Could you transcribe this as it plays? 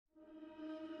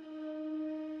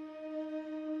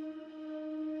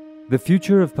The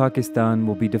future of Pakistan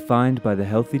will be defined by the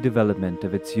healthy development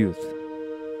of its youth.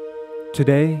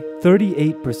 Today,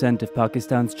 38% of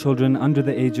Pakistan's children under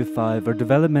the age of 5 are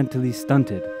developmentally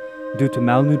stunted due to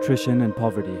malnutrition and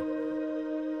poverty.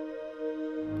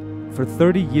 For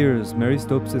 30 years, Mary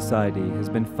Stopes Society has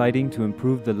been fighting to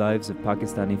improve the lives of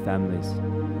Pakistani families.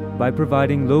 By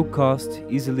providing low-cost,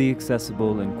 easily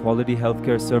accessible and quality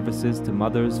healthcare services to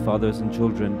mothers, fathers and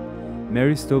children,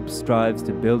 Mary Stopes strives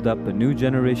to build up a new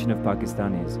generation of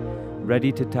Pakistanis ready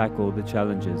to tackle the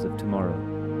challenges of tomorrow.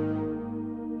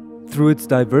 Through its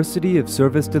diversity of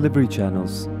service delivery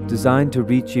channels, designed to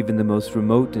reach even the most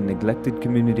remote and neglected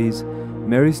communities,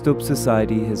 Mary Stopes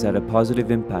Society has had a positive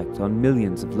impact on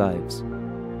millions of lives.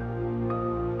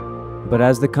 But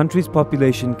as the country's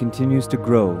population continues to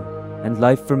grow and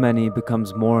life for many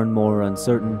becomes more and more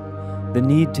uncertain, the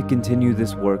need to continue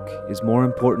this work is more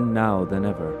important now than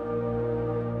ever.